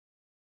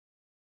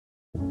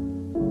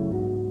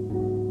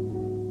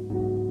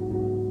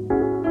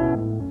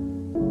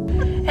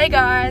Hey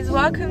guys,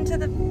 welcome to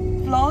the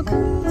vlog.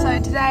 So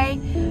today,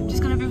 I'm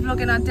just going to be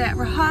vlogging our day at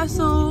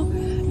rehearsal.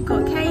 We've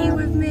got Katie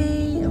with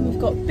me, and we've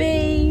got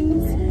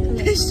Beans,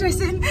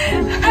 stressing,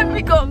 and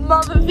we've got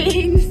Mother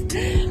Beans.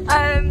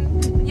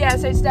 Yeah,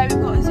 so today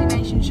we've got a Zoo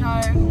Nation show,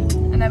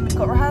 and then we've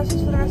got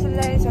rehearsals for the rest of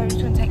the day, so we're just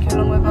going to take you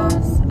along with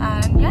us.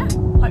 And yeah,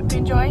 hope you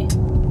enjoy.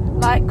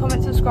 Like,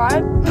 comment,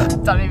 subscribe.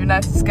 Don't even know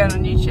if this is going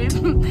on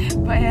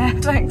YouTube, but yeah,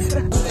 thanks.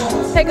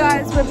 Hey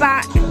guys, we're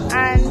back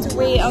and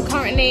we are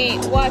currently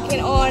working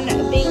on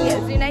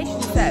the Zoo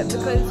Nation set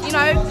because, you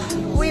know,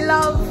 we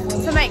love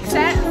to make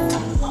sets.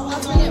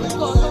 Last minute, we've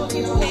got a couple of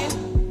people here.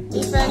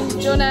 Ethan, do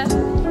you wanna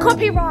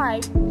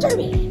copyright? Do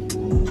it!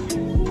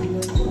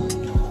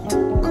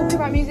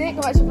 Copyright music,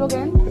 go back to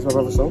vlogging. It's my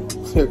brother's song.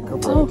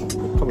 Oh.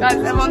 Guys,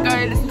 everyone go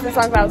listen to the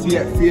song about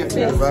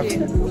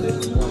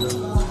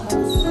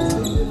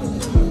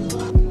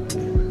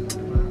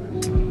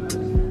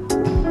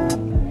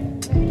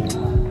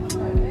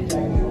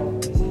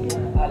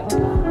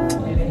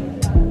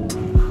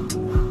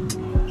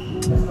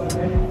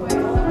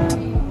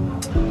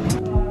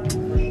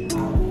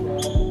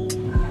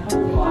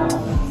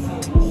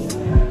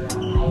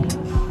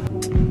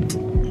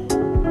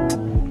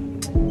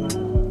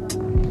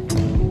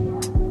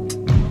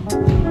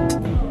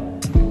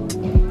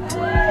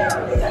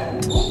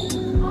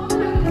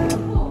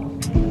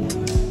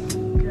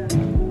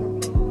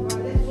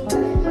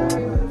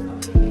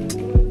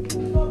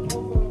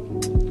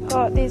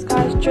got these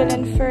guys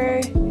drilling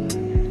through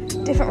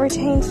different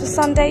routines for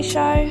Sunday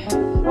show,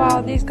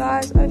 while these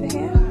guys over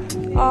here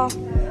are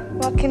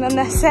working on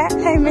their set.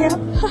 Hey Mia.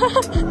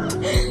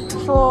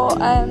 For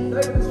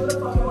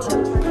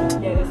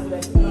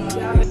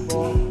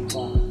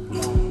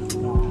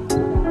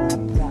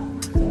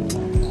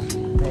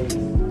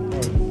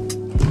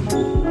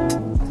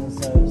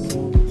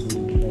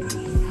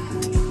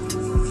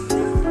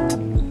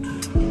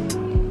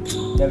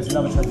there was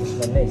another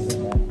transition on this,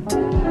 isn't there?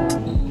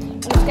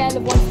 on a scale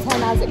of 1 to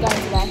 10, how's it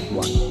going today?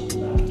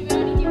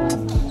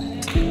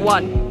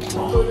 1.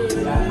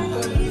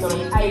 So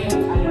 8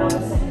 and you're on the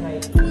second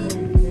 8. 2,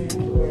 2,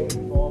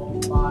 3,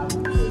 4, 5,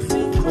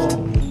 6, 4,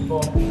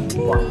 4,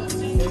 1, 2,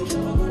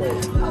 3,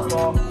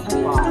 4,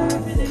 5,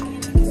 6,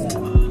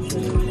 7.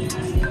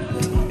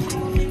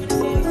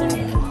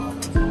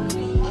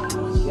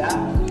 Yeah?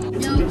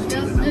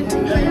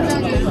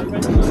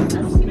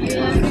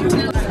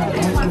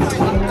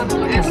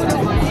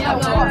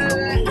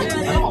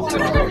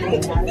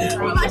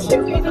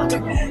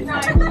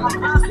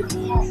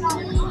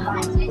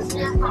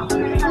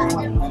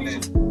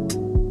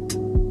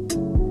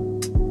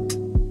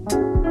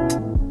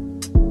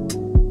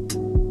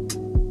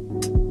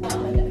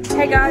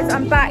 Hey guys,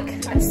 I'm back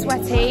and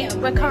sweaty.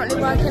 We're currently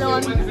working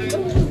on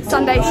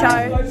Sunday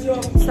show.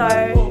 So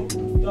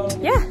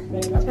yeah,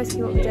 that's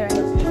basically what we're doing.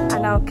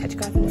 And I'll catch you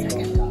guys in a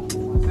second.